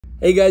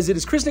Hey guys, it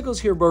is Chris Niccolls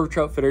here at Bow River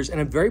Troutfitters,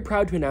 and I'm very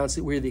proud to announce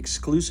that we're the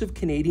exclusive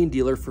Canadian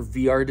dealer for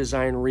VR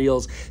Design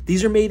reels.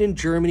 These are made in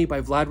Germany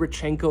by Vlad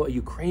Rachenko, a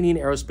Ukrainian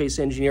aerospace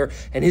engineer,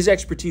 and his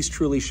expertise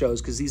truly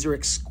shows because these are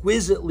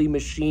exquisitely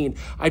machined.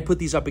 I'd put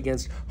these up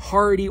against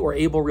Hardy or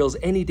Able reels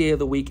any day of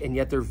the week, and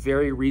yet they're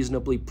very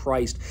reasonably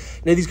priced.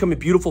 Now these come in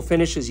beautiful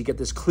finishes. You get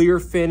this clear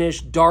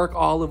finish, dark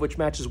olive, which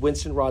matches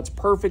Winston rods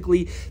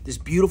perfectly, this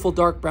beautiful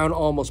dark brown,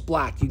 almost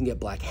black. You can get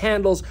black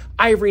handles,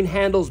 ivorine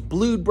handles,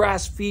 blued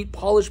brass feet,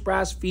 polished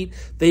brass feet.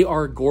 They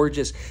are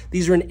gorgeous.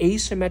 These are an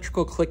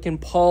asymmetrical click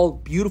and pawl,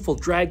 beautiful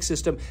drag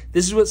system.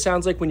 This is what it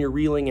sounds like when you're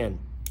reeling in.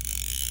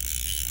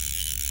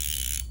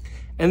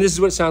 And this is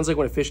what it sounds like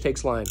when a fish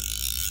takes line.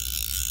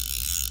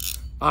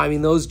 I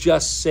mean, those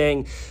just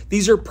sing.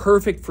 These are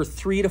perfect for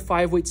 3 to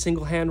 5 weight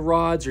single hand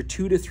rods or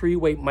 2 to 3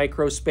 weight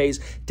micro space.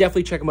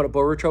 Definitely check them out at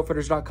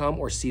bowrivertroutfitters.com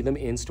or see them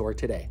in store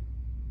today.